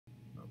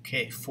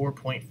Okay,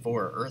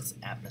 4.4, Earth's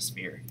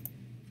atmosphere.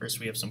 First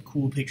we have some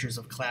cool pictures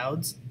of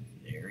clouds.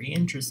 Very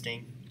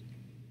interesting.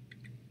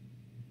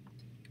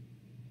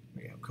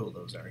 Look how cool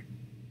those are.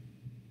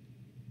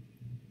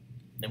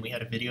 Then we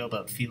had a video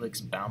about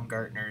Felix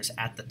Baumgartner's,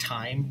 at the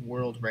time,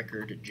 world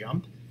record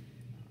jump.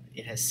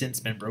 It has since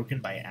been broken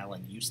by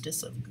Alan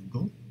Eustace of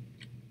Google.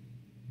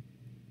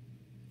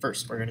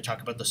 First, we're going to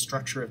talk about the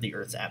structure of the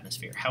Earth's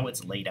atmosphere, how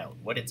it's laid out,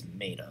 what it's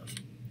made of.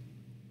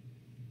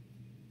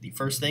 The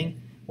first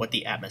thing, what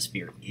the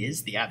atmosphere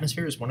is. The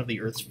atmosphere is one of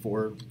the Earth's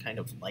four kind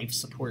of life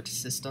support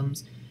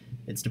systems.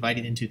 It's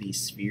divided into these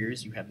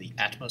spheres. You have the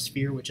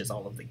atmosphere, which is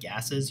all of the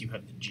gases. You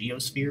have the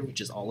geosphere, which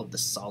is all of the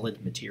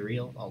solid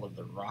material, all of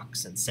the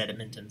rocks and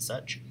sediment and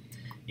such.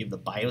 You have the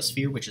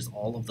biosphere, which is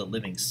all of the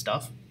living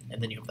stuff.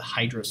 And then you have the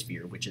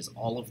hydrosphere, which is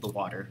all of the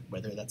water,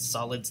 whether that's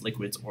solids,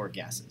 liquids, or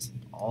gases.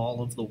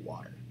 All of the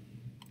water.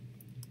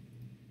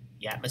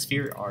 The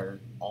atmosphere are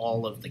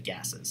all of the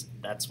gases.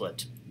 That's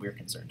what we're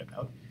concerned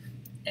about.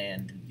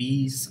 And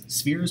these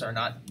spheres are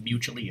not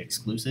mutually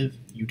exclusive.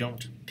 You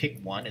don't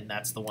pick one and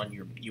that's the one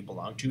you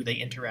belong to. They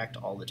interact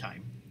all the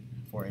time.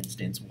 For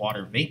instance,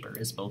 water vapor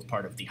is both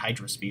part of the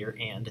hydrosphere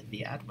and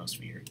the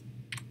atmosphere.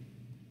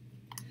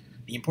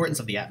 The importance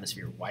of the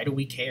atmosphere. Why do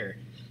we care?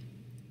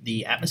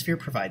 The atmosphere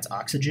provides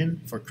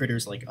oxygen for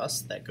critters like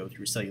us that go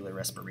through cellular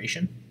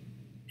respiration,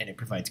 and it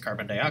provides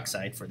carbon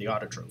dioxide for the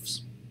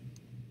autotrophs.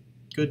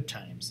 Good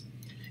times.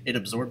 It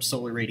absorbs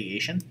solar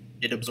radiation.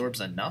 It absorbs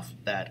enough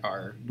that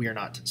we are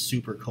not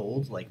super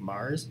cold like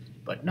Mars,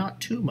 but not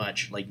too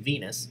much like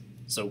Venus,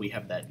 so we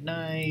have that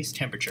nice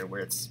temperature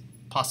where it's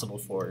possible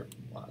for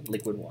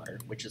liquid water,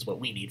 which is what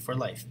we need for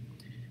life.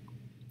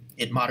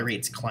 It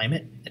moderates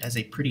climate. It has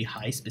a pretty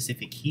high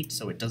specific heat,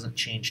 so it doesn't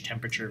change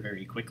temperature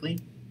very quickly,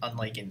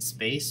 unlike in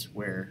space,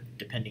 where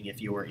depending if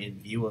you're in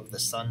view of the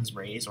sun's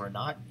rays or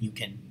not, you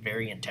can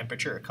vary in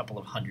temperature a couple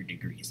of 100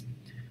 degrees.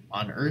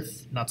 On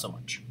Earth, not so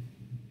much.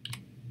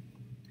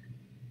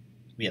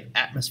 We have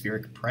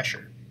atmospheric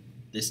pressure.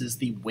 This is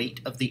the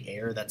weight of the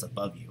air that's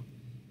above you.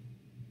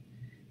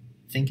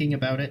 Thinking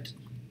about it,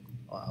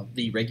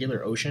 the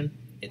regular ocean,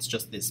 it's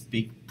just this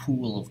big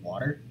pool of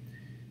water.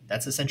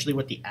 That's essentially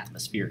what the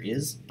atmosphere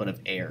is, but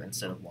of air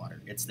instead of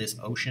water. It's this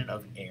ocean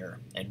of air,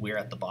 and we're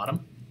at the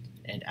bottom.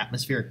 And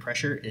atmospheric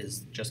pressure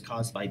is just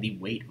caused by the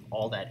weight of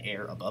all that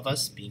air above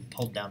us being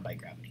pulled down by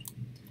gravity.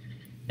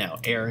 Now,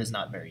 air is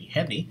not very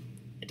heavy.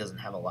 It doesn't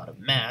have a lot of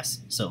mass,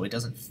 so it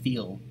doesn't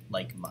feel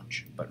like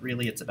much, but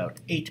really it's about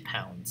 8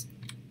 pounds.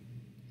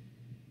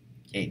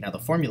 Okay, now the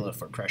formula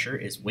for pressure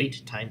is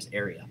weight times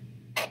area.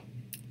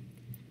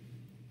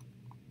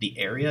 The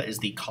area is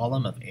the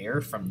column of air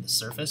from the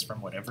surface,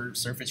 from whatever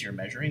surface you're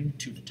measuring,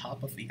 to the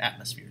top of the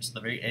atmosphere, so the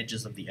very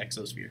edges of the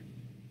exosphere.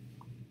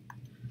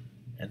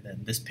 And then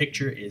this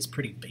picture is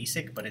pretty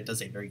basic, but it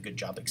does a very good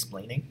job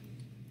explaining.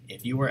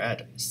 If you were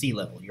at sea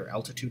level, your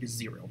altitude is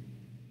 0.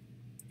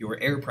 Your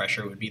air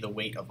pressure would be the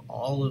weight of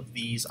all of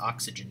these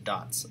oxygen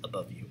dots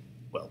above you.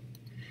 Well,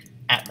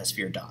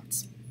 atmosphere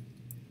dots.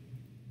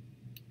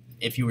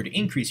 If you were to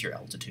increase your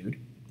altitude,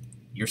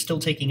 you're still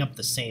taking up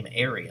the same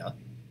area,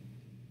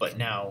 but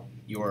now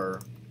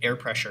your air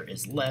pressure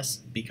is less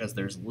because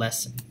there's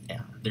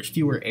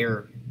fewer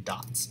air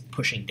dots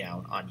pushing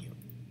down on you.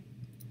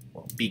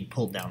 Well, being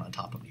pulled down on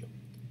top of you.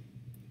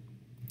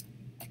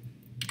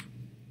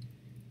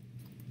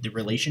 The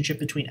relationship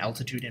between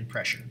altitude and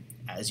pressure.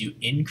 As you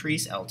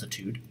increase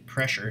altitude,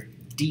 pressure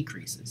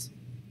decreases.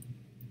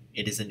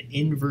 It is an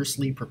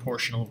inversely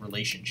proportional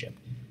relationship.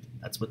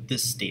 That's what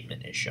this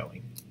statement is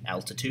showing.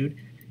 Altitude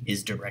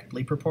is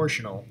directly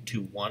proportional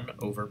to 1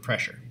 over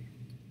pressure.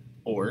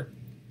 Or,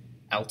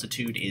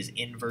 altitude is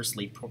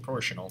inversely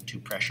proportional to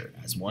pressure.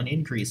 As one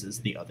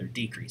increases, the other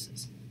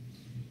decreases.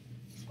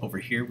 Over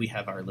here we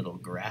have our little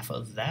graph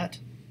of that.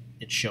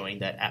 It's showing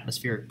that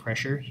atmospheric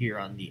pressure here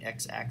on the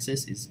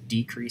x-axis is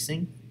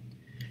decreasing,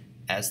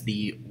 as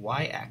the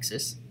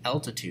y-axis,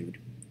 altitude,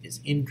 is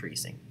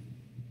increasing.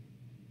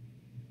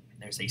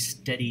 There's a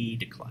steady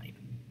decline.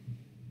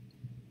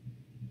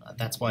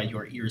 That's why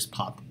your ears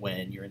pop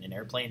when you're in an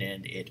airplane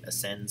and it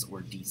ascends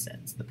or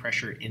descends. The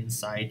pressure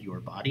inside your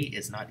body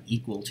is not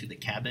equal to the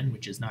cabin,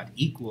 which is not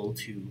equal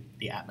to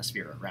the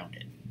atmosphere around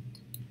it.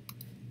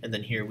 And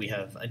then here we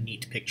have a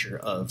neat picture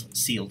of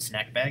sealed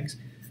snack bags.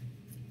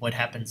 What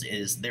happens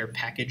is they're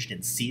packaged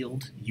and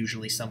sealed,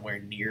 usually somewhere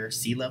near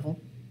sea level.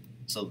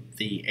 So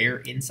the air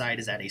inside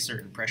is at a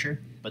certain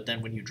pressure, but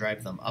then when you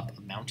drive them up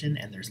a mountain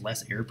and there's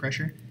less air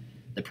pressure,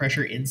 the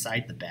pressure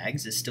inside the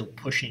bags is still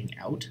pushing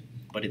out,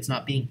 but it's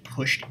not being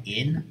pushed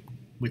in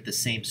with the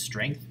same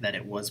strength that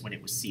it was when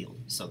it was sealed,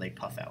 so they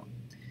puff out.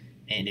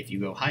 And if you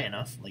go high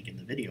enough, like in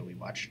the video we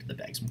watched, the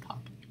bags will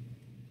pop.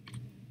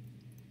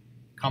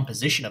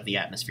 Composition of the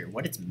atmosphere,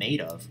 what it's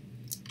made of.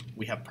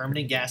 We have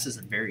permanent gases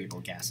and variable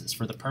gases.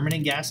 For the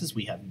permanent gases,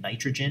 we have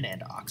nitrogen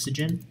and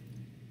oxygen.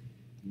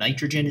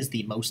 Nitrogen is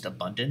the most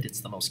abundant,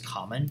 it's the most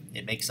common.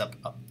 It makes up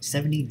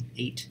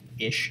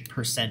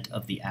 78-ish%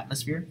 of the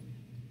atmosphere.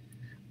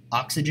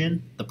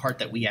 Oxygen, the part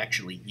that we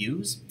actually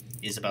use,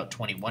 is about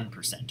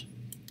 21%.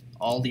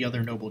 All the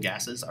other noble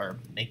gases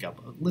make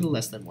up a little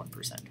less than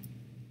 1%.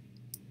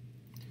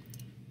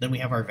 Then we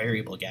have our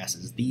variable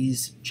gases.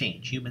 These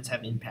change. Humans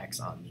have impacts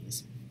on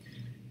these.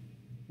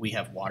 We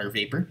have water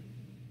vapor,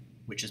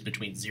 which is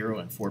between 0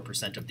 and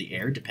 4% of the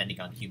air, depending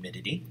on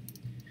humidity.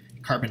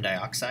 Carbon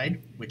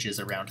dioxide, which is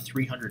around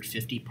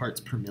 350 parts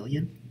per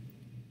million,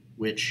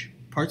 which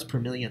parts per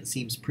million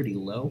seems pretty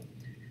low,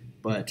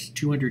 but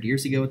 200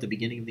 years ago at the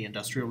beginning of the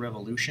Industrial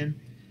Revolution,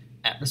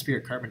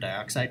 atmospheric carbon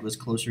dioxide was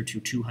closer to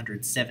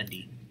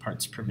 270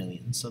 parts per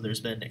million, so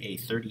there's been a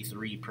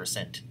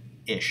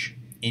 33%-ish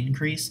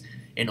increase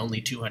in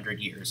only 200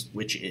 years,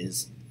 which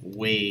is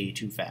way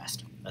too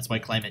fast. That's why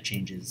climate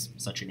change is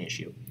such an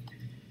issue.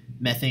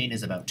 Methane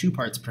is about 2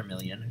 parts per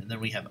million, and then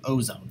we have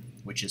ozone,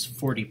 which is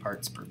 40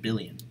 parts per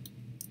billion.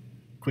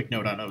 Quick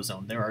note on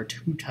ozone. There are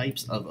 2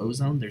 types of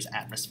ozone. There's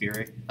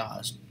atmospheric,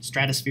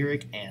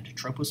 stratospheric, and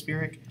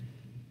tropospheric.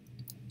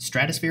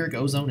 Stratospheric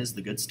ozone is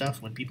the good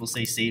stuff. When people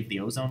say save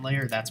the ozone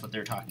layer, that's what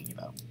they're talking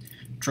about.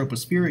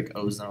 Tropospheric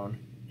ozone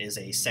is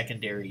a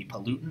secondary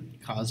pollutant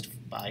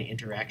caused by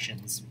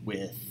interactions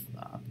with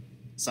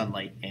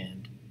sunlight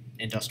and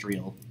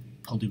industrial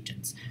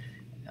pollutants.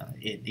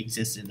 It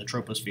exists in the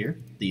troposphere,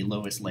 the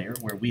lowest layer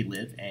where we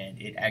live,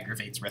 and it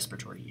aggravates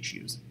respiratory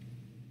issues.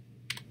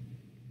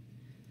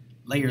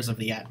 Layers of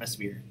the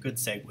atmosphere, good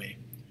segue.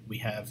 We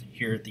have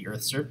here the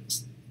Earth's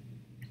surface.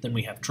 Then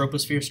we have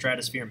troposphere,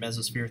 stratosphere,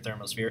 mesosphere,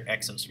 thermosphere,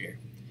 exosphere.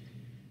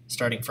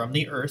 Starting from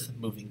the Earth,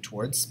 moving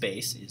towards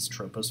space is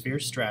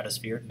troposphere,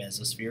 stratosphere,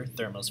 mesosphere,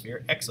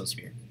 thermosphere,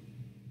 exosphere.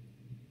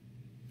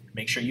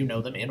 Make sure you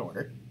know them in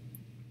order.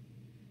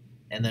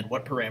 And then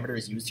what parameter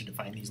is used to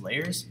define these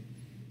layers?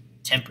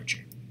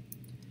 Temperature.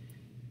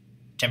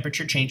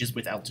 Temperature changes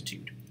with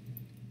altitude.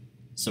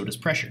 So does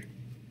pressure.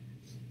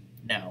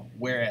 Now,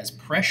 whereas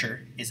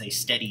pressure is a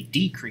steady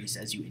decrease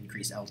as you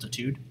increase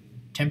altitude,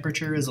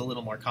 temperature is a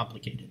little more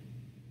complicated.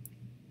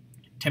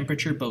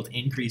 Temperature both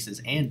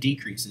increases and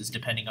decreases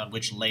depending on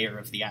which layer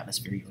of the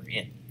atmosphere you are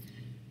in.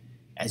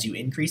 As you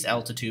increase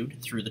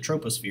altitude through the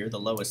troposphere, the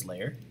lowest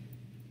layer,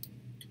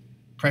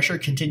 pressure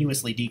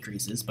continuously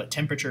decreases, but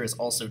temperature is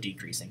also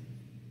decreasing.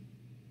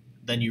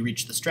 Then you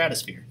reach the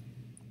stratosphere,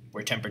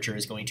 where temperature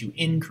is going to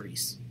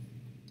increase.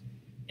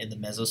 In the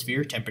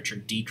mesosphere, temperature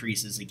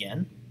decreases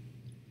again,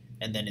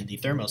 and then in the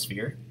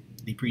thermosphere,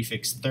 the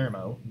prefix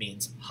thermo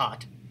means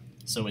hot,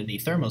 so in the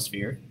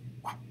thermosphere,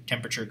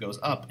 temperature goes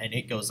up, and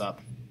it goes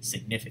up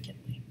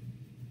significantly.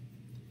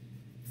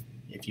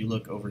 If you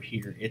look over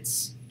here,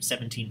 it's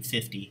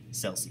 1750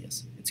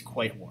 Celsius. It's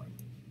quite warm.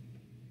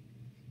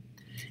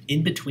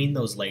 In between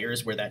those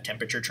layers where that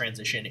temperature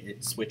transition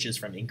it switches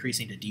from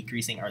increasing to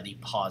decreasing are the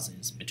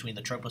pauses. Between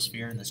the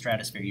troposphere and the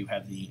stratosphere, you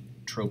have the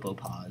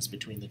tropopause.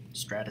 Between the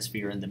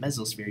stratosphere and the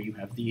mesosphere, you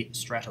have the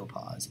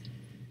stratopause,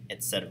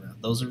 etc.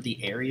 Those are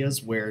the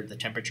areas where the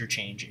temperature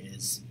change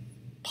is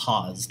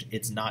paused.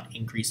 It's not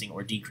increasing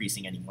or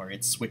decreasing anymore.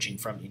 It's switching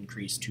from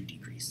increase to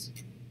decrease.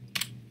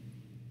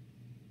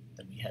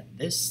 Then we had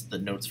this. The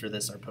notes for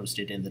this are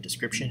posted in the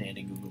description and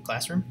in Google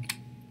Classroom.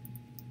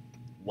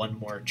 One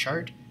more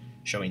chart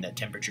showing that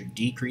temperature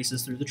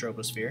decreases through the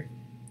troposphere,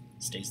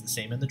 stays the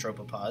same in the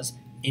tropopause,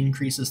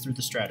 increases through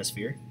the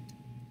stratosphere,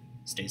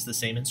 stays the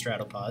same in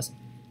stratopause,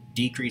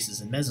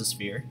 decreases in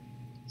mesosphere,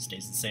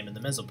 stays the same in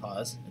the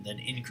mesopause, and then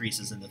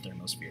increases in the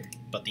thermosphere.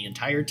 But the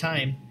entire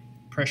time,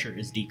 pressure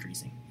is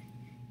decreasing.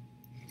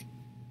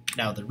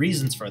 Now, the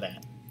reasons for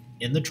that.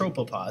 In the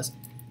tropopause,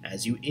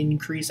 as you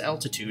increase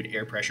altitude,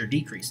 air pressure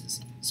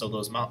decreases. So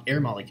those air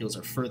molecules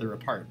are further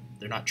apart.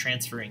 They're not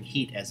transferring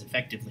heat as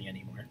effectively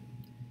anymore.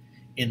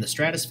 In the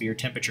stratosphere,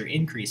 temperature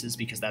increases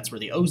because that's where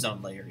the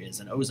ozone layer is,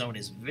 and ozone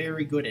is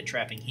very good at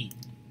trapping heat.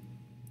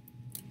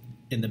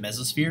 In the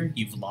mesosphere,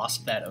 you've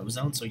lost that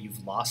ozone, so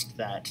you've lost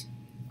that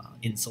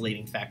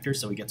insulating factor,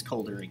 so it gets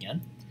colder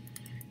again.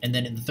 And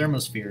then in the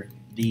thermosphere,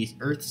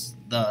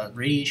 the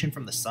radiation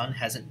from the sun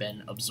hasn't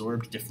been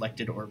absorbed,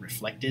 deflected, or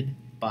reflected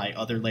by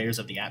other layers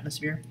of the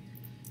atmosphere,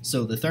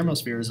 so the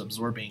thermosphere is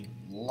absorbing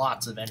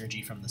lots of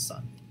energy from the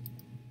sun.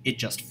 It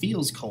just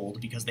feels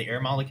cold because the air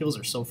molecules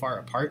are so far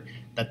apart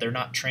that they're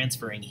not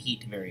transferring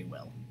heat very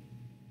well.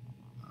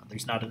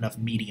 There's not enough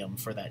medium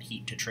for that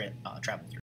heat to travel through.